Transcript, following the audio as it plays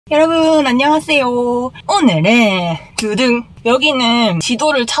여러분 안녕하세요. 오늘은 두둥 여기는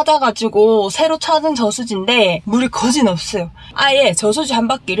지도를 찾아가지고 새로 찾은 저수지인데 물이 거진 없어요. 아예 저수지 한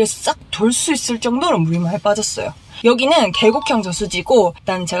바퀴를 싹 돌 수 있을 정도로 물이 많이 빠졌어요. 여기는 계곡형 저수지고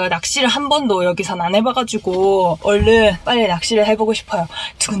일단 제가 낚시를 한 번도 여기선 안 해봐가지고 얼른 빨리 낚시를 해보고 싶어요.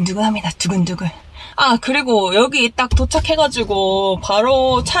 두근두근합니다. 두근두근. 아 그리고 여기 딱 도착해가지고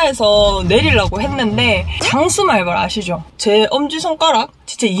바로 차에서 내리려고 했는데 장수말벌 아시죠? 제 엄지손가락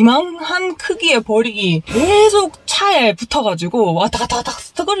진짜 이만한 크기의 벌이 계속 차에 붙어가지고 왔다 갔다 왔다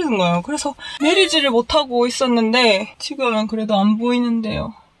갔다 거리는 거예요. 그래서 내리지를 못하고 있었는데 지금은 그래도 안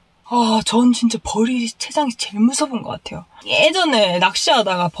보이는데요. 아, 전 진짜 벌이 세상에 제일 무서운 것 같아요. 예전에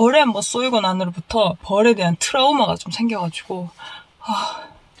낚시하다가 벌에 한번 쏘이고 난후로부터 벌에 대한 트라우마가 좀 생겨가지고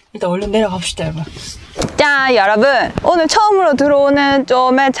일단 얼른 내려갑시다, 여러분. 자, 여러분. 오늘 처음으로 들어오는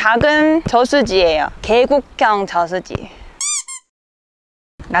좀의 작은 저수지예요. 계곡형 저수지.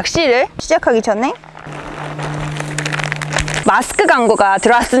 낚시를 시작하기 전에 마스크 광고가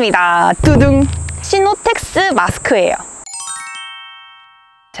들어왔습니다. 두둥. 시노텍스 마스크예요.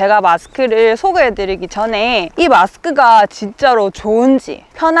 제가 마스크를 소개해드리기 전에 이 마스크가 진짜로 좋은지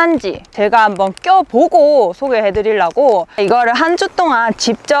편한지 제가 한번 껴보고 소개해드리려고 이거를 한 주 동안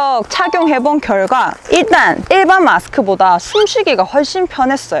직접 착용해본 결과 일단 일반 마스크보다 숨쉬기가 훨씬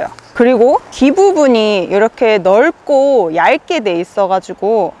편했어요. 그리고 귀 부분이 이렇게 넓고 얇게 돼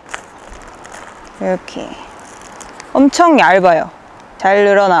있어가지고 이렇게 엄청 얇아요. 잘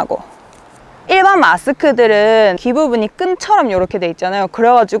늘어나고. 일반 마스크들은 귀 부분이 끈처럼 이렇게 돼 있잖아요.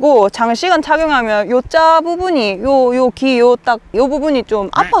 그래가지고 장시간 착용하면 요 자 부분이 요 귀 요 부분이 좀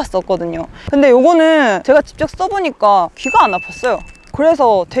아팠었거든요. 근데 요거는 제가 직접 써보니까 귀가 안 아팠어요.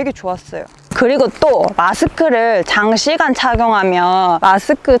 그래서 되게 좋았어요. 그리고 또 마스크를 장시간 착용하면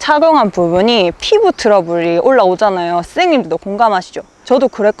마스크 착용한 부분이 피부 트러블이 올라오잖아요. 쓰앵님들도 공감하시죠? 저도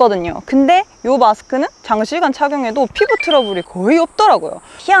그랬거든요. 근데 이 마스크는 장시간 착용해도 피부 트러블이 거의 없더라고요.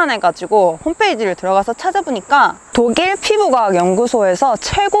 희한해가지고 홈페이지를 들어가서 찾아보니까 독일 피부과학 연구소에서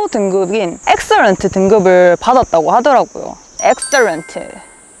최고 등급인 엑셀런트 등급을 받았다고 하더라고요. 엑셀런트.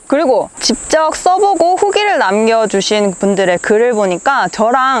 그리고 직접 써보고 후기를 남겨주신 분들의 글을 보니까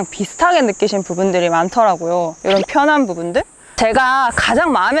저랑 비슷하게 느끼신 부분들이 많더라고요. 이런 편한 부분들. 제가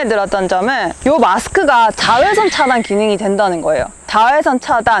가장 마음에 들었던 점은 이 마스크가 자외선 차단 기능이 된다는 거예요. 자외선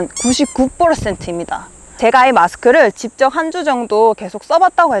차단 99%입니다. 제가 이 마스크를 직접 한 주 정도 계속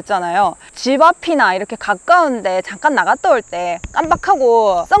써봤다고 했잖아요. 집 앞이나 이렇게 가까운데 잠깐 나갔다 올 때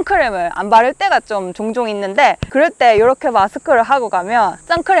깜빡하고 선크림을 안 바를 때가 좀 종종 있는데 그럴 때 이렇게 마스크를 하고 가면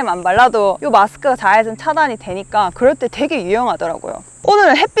선크림 안 발라도 이 마스크가 자외선 차단이 되니까 그럴 때 되게 유용하더라고요.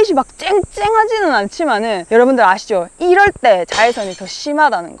 오늘은 햇빛이 막 쨍쨍하지는 않지만은 여러분들 아시죠? 이럴 때 자외선이 더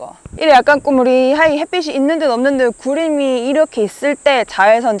심하다는 거. 이래 약간 꾸무리하이 햇빛이 있는 듯 없는 듯 구름이 이렇게 있을 때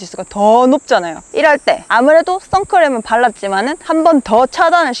자외선 지수가 더 높잖아요. 이럴 때 아무래도 선크림은 발랐지만은 한 번 더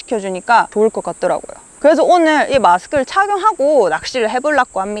차단을 시켜주니까 좋을 것 같더라고요. 그래서 오늘 이 마스크를 착용하고 낚시를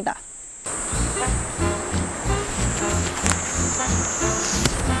해보려고 합니다.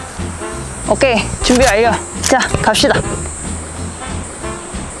 오케이, 준비 완료. 자, 갑시다.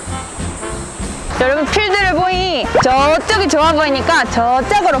 여러분 필드를 보니 저쪽이 좋아 보이니까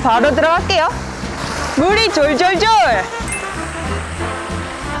저쪽으로 바로 들어갈게요. 물이 졸졸졸.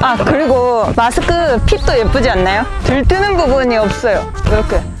 아 그리고 마스크 핏도 예쁘지 않나요? 들뜨는 부분이 없어요.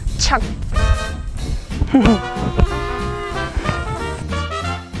 이렇게 착.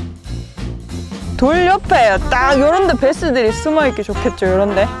 돌 옆에 딱 요런데 베스들이 숨어있기 좋겠죠.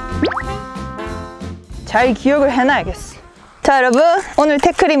 요런데 잘 기억을 해놔야겠어. 자 여러분 오늘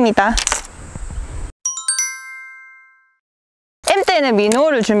태클입니다. M대에는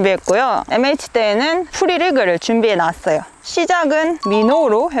미노우를 준비했고요. MH대에는 프리리그를 준비해 놨어요. 시작은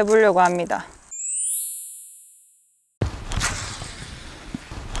미노우로 해보려고 합니다.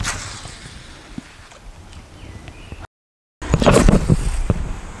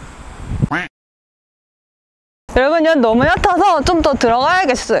 여러분 이건 너무 얕아서 좀 더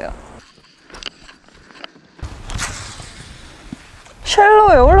들어가야겠어요.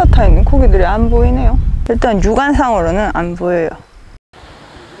 쉘로에 올라타 있는 고기들이 안 보이네요. 일단 육안상으로는 안 보여요.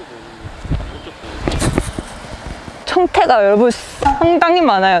 청태가 여러분 상당히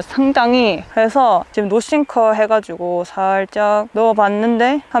많아요. 상당히. 그래서 지금 노싱커 해가지고 살짝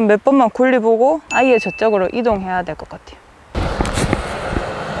넣어봤는데 한 몇 번만 굴려보고 아예 저쪽으로 이동해야 될 것 같아요.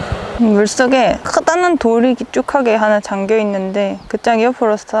 물속에 커다란 돌이 길쭉하게 하나 잠겨있는데 그 짱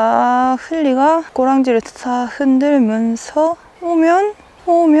옆으로 싹 흘리가 꼬랑지를 싹 흔들면서 오면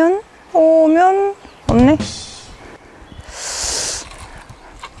없네.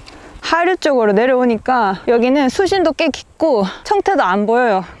 하류 쪽으로 내려오니까 여기는 수심도 꽤 깊고 청태도 안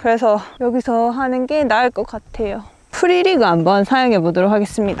보여요. 그래서 여기서 하는 게 나을 것 같아요. 프리리그 한번 사용해 보도록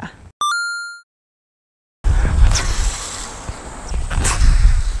하겠습니다.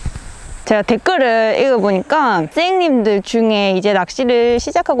 제가 댓글을 읽어보니까 쓰앵님들 중에 이제 낚시를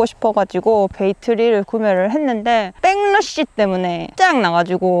시작하고 싶어가지고 베이트리를 구매를 했는데 백러쉬 때문에 짱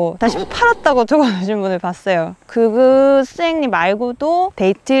나가지고 다시 팔았다고 적어주신 분을 봤어요. 그 쓰앵님 말고도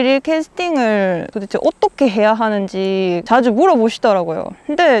베이트리 캐스팅을 도대체 어떻게 해야 하는지 자주 물어보시더라고요.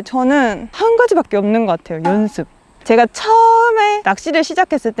 근데 저는 한 가지밖에 없는 것 같아요. 연습. 제가 처음에 낚시를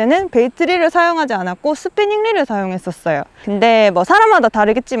시작했을 때는 베이트릴을 사용하지 않았고 스피닝릴을 사용했었어요. 근데 뭐 사람마다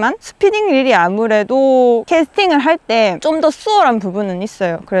다르겠지만 스피닝릴이 아무래도 캐스팅을 할 때 좀 더 수월한 부분은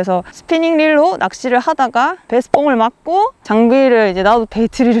있어요. 그래서 스피닝릴로 낚시를 하다가 베스뽕을 맞고 장비를 이제 나도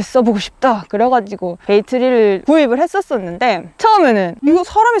베이트릴을 써보고 싶다 그래가지고 베이트릴을 구입을 했었었는데 처음에는 이거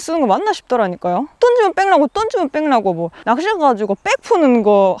사람이 쓰는 거 맞나 싶더라니까요. 던지면 뺑나고 던지면 뺑나고 뭐 낚시 가가지고 백 푸는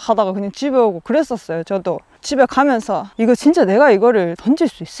거 하다가 그냥 집에 오고 그랬었어요. 저도 집에 가면서 이거 진짜 내가 이거를 던질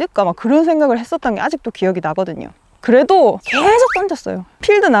수 있을까? 막 그런 생각을 했었던 게 아직도 기억이 나거든요. 그래도 계속 던졌어요.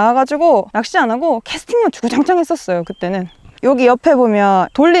 필드 나와가지고 낚시 안 하고 캐스팅만 주구장창 했었어요. 그때는. 여기 옆에 보면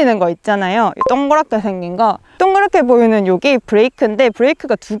돌리는 거 있잖아요. 동그랗게 생긴 거. 동그랗게 보이는 요게 브레이크인데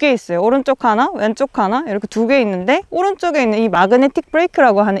브레이크가 두 개 있어요. 오른쪽 하나, 왼쪽 하나 이렇게 두 개 있는데 오른쪽에 있는 이 마그네틱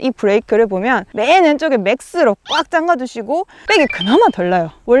브레이크라고 하는 이 브레이크를 보면 맨 왼쪽에 맥스로 꽉 잠가주시고 백이 그나마 덜 나요.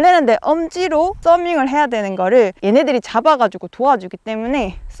 원래는 내 엄지로 서밍을 해야 되는 거를 얘네들이 잡아가지고 도와주기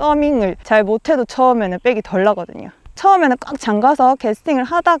때문에 서밍을 잘 못해도 처음에는 백이 덜 나거든요. 처음에는 꽉 잠가서 캐스팅을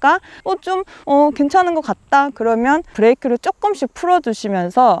하다가 괜찮은 것 같다 그러면 브레이크를 조금씩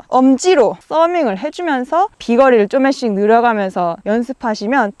풀어주시면서 엄지로 서밍을 해주면서 비거리를 조금씩 늘어가면서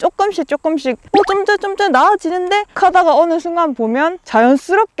연습하시면 조금씩 좀 나아지는데 하다가 어느 순간 보면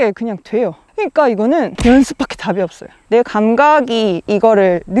자연스럽게 그냥 돼요. 그러니까 이거는 연습밖에 답이 없어요. 내 감각이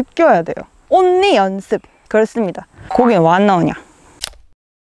이거를 느껴야 돼요. 온리 연습. 그렇습니다. 고기는 왜 안 나오냐.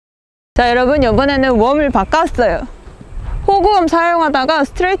 자, 여러분 이번에는 웜을 바꿨어요. 호구웜 사용하다가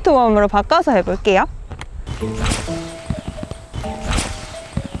스트레이트 웜으로 바꿔서 해볼게요.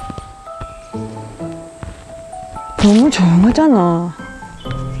 너무 조용하잖아.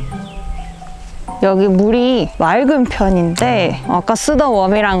 여기 물이 맑은 편인데 아까 쓰던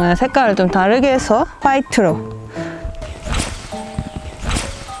웜이랑은 색깔을 좀 다르게 해서 화이트로.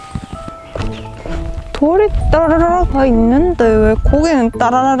 돌이 따라라라가 있는데 왜 고기는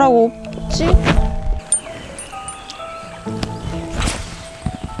따라라라고 없지?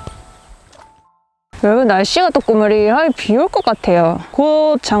 여러분 날씨가 또 꾸물이하게 비 올 것 같아요.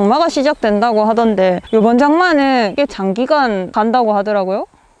 곧 장마가 시작된다고 하던데 이번 장마는 꽤 장기간 간다고 하더라고요.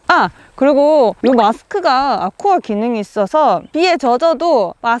 아! 그리고 이 마스크가 아쿠아 기능이 있어서 비에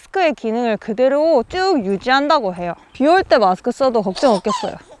젖어도 마스크의 기능을 그대로 쭉 유지한다고 해요. 비 올 때 마스크 써도 걱정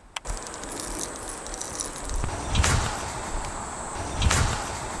없겠어요.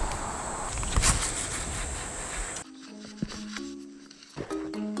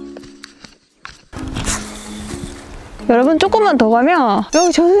 여러분 조금만 더 가면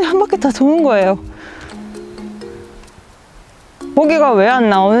여기 저수지 한 바퀴 다 도는 거예요. 고기가 왜 안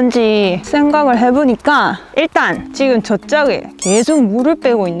나오는지 생각을 해보니까 일단 지금 저쪽에 계속 물을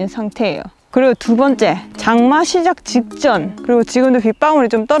빼고 있는 상태예요. 그리고 두 번째, 장마 시작 직전, 그리고 지금도 빗방울이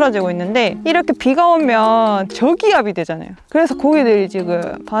좀 떨어지고 있는데 이렇게 비가 오면 저기압이 되잖아요. 그래서 고기들이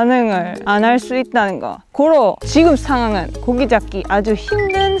지금 반응을 안 할 수 있다는 거. 고로 지금 상황은 고기 잡기 아주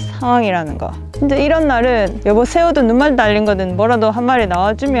힘든 상황이라는 거. 근데 이런 날은 여보 새우든 눈말 달린 거든 뭐라도 한 마리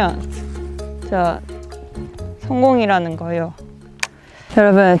나와주면 자 성공이라는 거예요.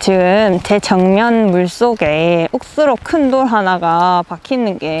 여러분 지금 제 정면 물속에 옥수로 큰 돌 하나가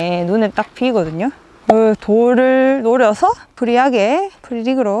박히는 게 눈에 딱 비거든요. 그 돌을 노려서 프리하게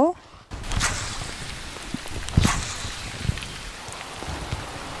프리릭으로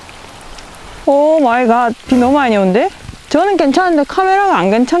오 마이 갓, 비 너무 많이 오는데? 저는 괜찮은데 카메라가 안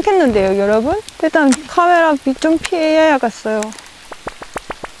괜찮겠는데요 여러분? 일단 카메라 비 좀 피해야겠어요.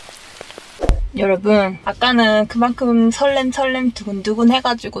 여러분 아까는 그만큼 설렘 두근두근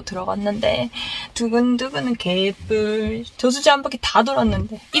해가지고 들어갔는데 두근두근은 개뿔. 저수지 한 바퀴 다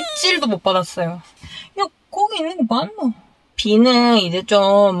돌았는데 입질도 못 받았어요. 야 거기 있는 거 맞나? 비는 이제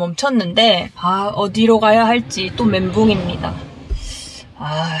좀 멈췄는데 어디로 가야 할지 또 멘붕입니다.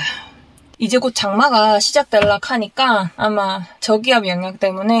 이제 곧 장마가 시작될락 하니까 아마 저기압 영향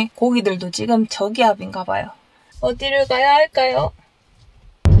때문에 고기들도 지금 저기압인가 봐요. 어디를 가야 할까요?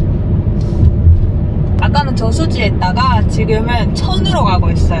 아까는 저수지에 있다가 지금은 천으로 가고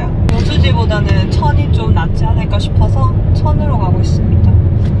있어요. 저수지보다는 천이 좀 낫지 않을까 싶어서 천으로 가고 있습니다.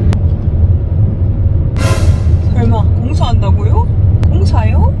 설마 공사한다고요?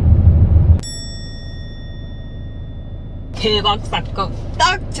 공사요? 대박 사건.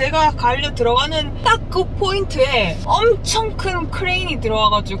 딱 제가 가려 들어가는 딱 그 포인트에 엄청 큰 크레인이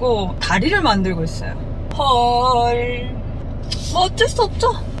들어와가지고 다리를 만들고 있어요. 헐. 뭐 어쩔 수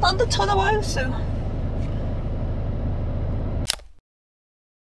없죠. 딴 데 찾아봐야겠어요.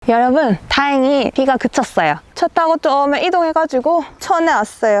 여러분, 다행히 비가 그쳤어요. 차 타고 좀 이동해가지고 천에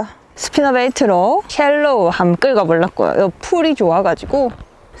왔어요. 스피너베이트로 쉘로우 한번 긁어보려고요. 이 풀이 좋아가지고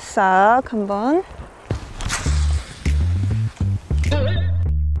싹 한번.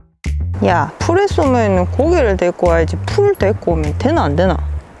 야, 풀에 쏘면 고기를 데리고 와야지. 풀 데리고 오면 되나 안 되나?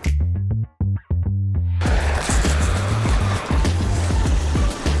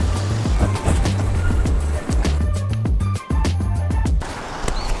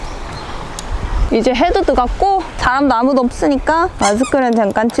 이제 해도 들어갔고 사람도 아무도 없으니까 마스크는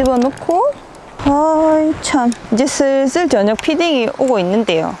잠깐 집어넣고. 아이 참, 이제 슬슬 저녁 피딩이 오고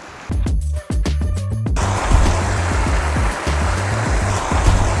있는데요.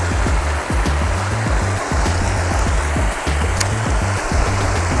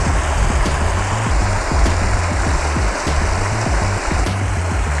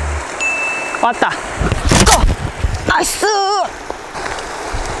 왔다. 나이스.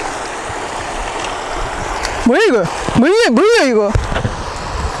 뭐야 이거? 뭐야 이거?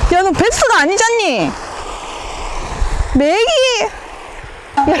 야, 너 베스가 아니잖니? 메기.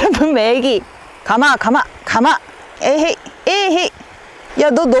 여러분, 메기. 가마. 에헤이. 야,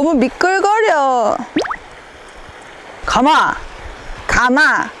 너 너무 미끌거려. 가마.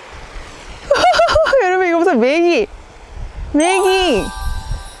 여러분, 이거 보세요. 메기.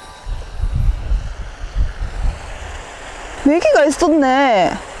 메기가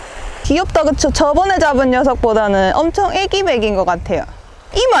있었네. 귀엽다, 그쵸? 저번에 잡은 녀석보다는 엄청 애기 맥인 것 같아요.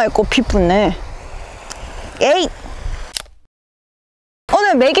 이마에 꽃피 붙네. 에이!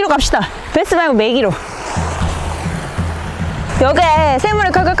 오늘 메기로 갑시다. 베스 말고 메기로. 여기에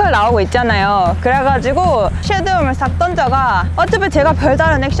새물이 칼칼칼 나오고 있잖아요. 그래가지고 섀도움을 싹 던져가 어차피 제가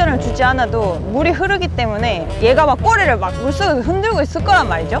별다른 액션을 주지 않아도 물이 흐르기 때문에 얘가 막 꼬리를 막 물속에서 흔들고 있을 거란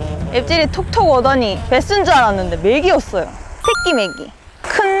말이죠. 입질이 톡톡 오더니 베스인 줄 알았는데 메기였어요. 새끼 메기.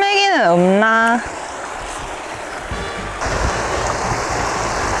 큰 메기는 없나?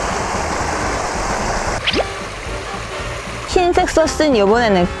 흰색 소스는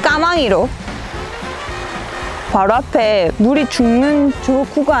이번에는 까망이로 바로 앞에 물이 죽는 조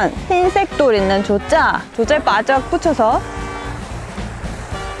구간 흰색 돌 있는 조자 바짝 붙여서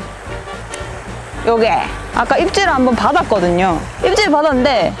요게 아까 입질을 한번 받았거든요. 입질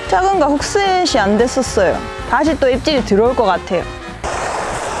받았는데 작은 거 훅셋이 안 됐었어요. 다시 또 입질이 들어올 것 같아요.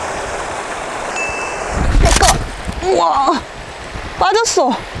 내꺼! 우와!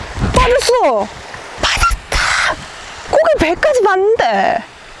 빠졌어! 받았다! 고기 배까지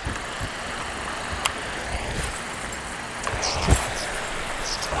봤는데!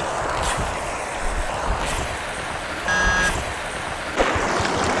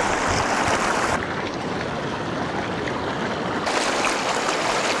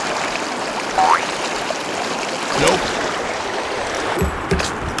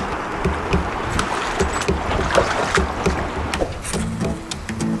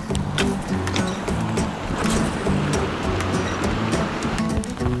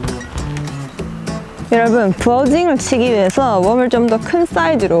 여러분, 브라우징을 치기 위해서 웜을 좀 더 큰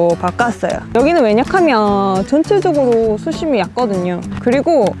사이즈로 바꿨어요. 여기는 왜냐하면 전체적으로 수심이 얕거든요.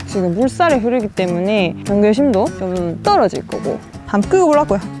 그리고 지금 물살이 흐르기 때문에 연결심도 좀 떨어질 거고. 한번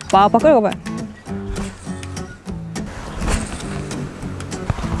끄고보려고요. 막 끄고봐요.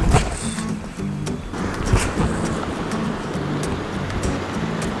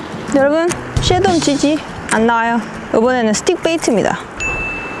 여러분, 섀도움 지지 안 나와요. 이번에는 스틱 베이트입니다.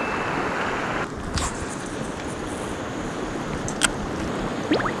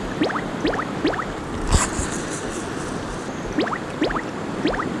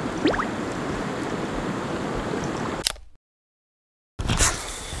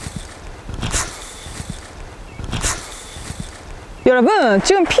 여러분,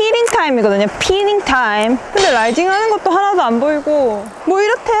 지금 피딩 타임이거든요. 피딩 타임. 근데 라이징 하는 것도 하나도 안 보이고 뭐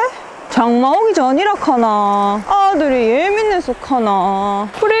이렇대? 장마 오기 전이라 카나? 아들이 예민해서 카나?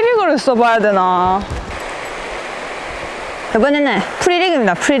 프리리그를 써봐야 되나? 이번에는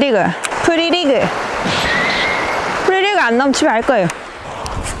프리리그입니다. 프리리그 안 나오면 집에 갈 거예요.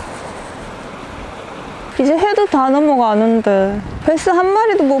 이제 해도 다 넘어가는데 베스 한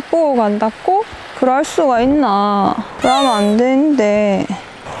마리도 못 보고 간다고? 그럴 수가 있나? 그러면 안 되는데.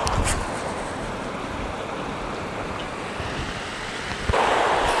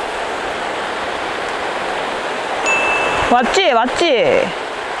 맞지? 맞지?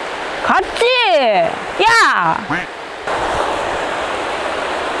 갔지? 야!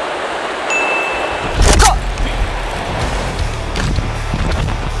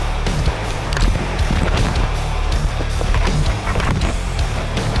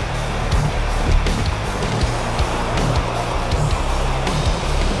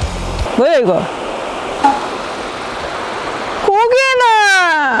 뭐야 이거?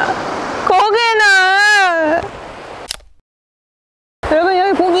 고기는 여러분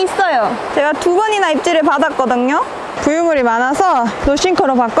여기 고기 있어요. 제가 2번이나 입질을 받았거든요. 부유물이 많아서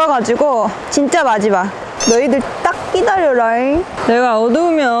노싱커로 바꿔가지고 진짜 마지막 너희들 딱 기다려라. 내가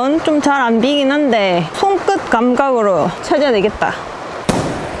어두우면 좀 잘 안 비긴 한데 손끝 감각으로 찾아야 되겠다.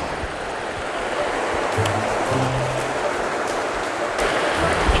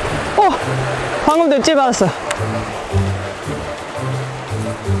 방금도 입질 받았어.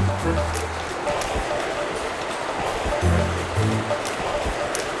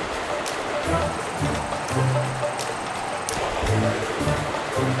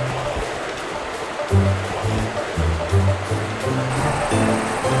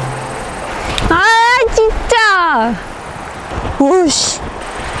 아 진짜. 오씨.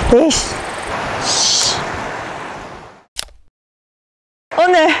 에이씨.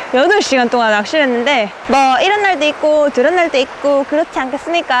 오늘 8시간 동안 낚시를 했는데 뭐 이런 날도 있고 저런 날도 있고 그렇지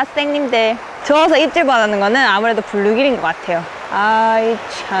않겠습니까 쓰앵님들. 좋아서 입질 받는 거는 아무래도 블루길인 것 같아요. 아이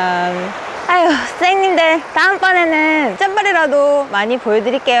참. 아휴 쓰앵님들 다음번에는 짠발이라도 많이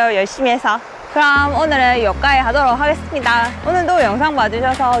보여드릴게요. 열심히 해서. 그럼 오늘은 여기까지 하도록 하겠습니다. 오늘도 영상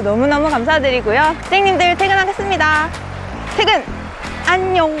봐주셔서 너무너무 감사드리고요. 쓰앵님들 퇴근하겠습니다. 퇴근!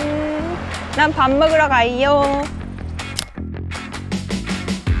 안녕! 난 밥 먹으러 가요.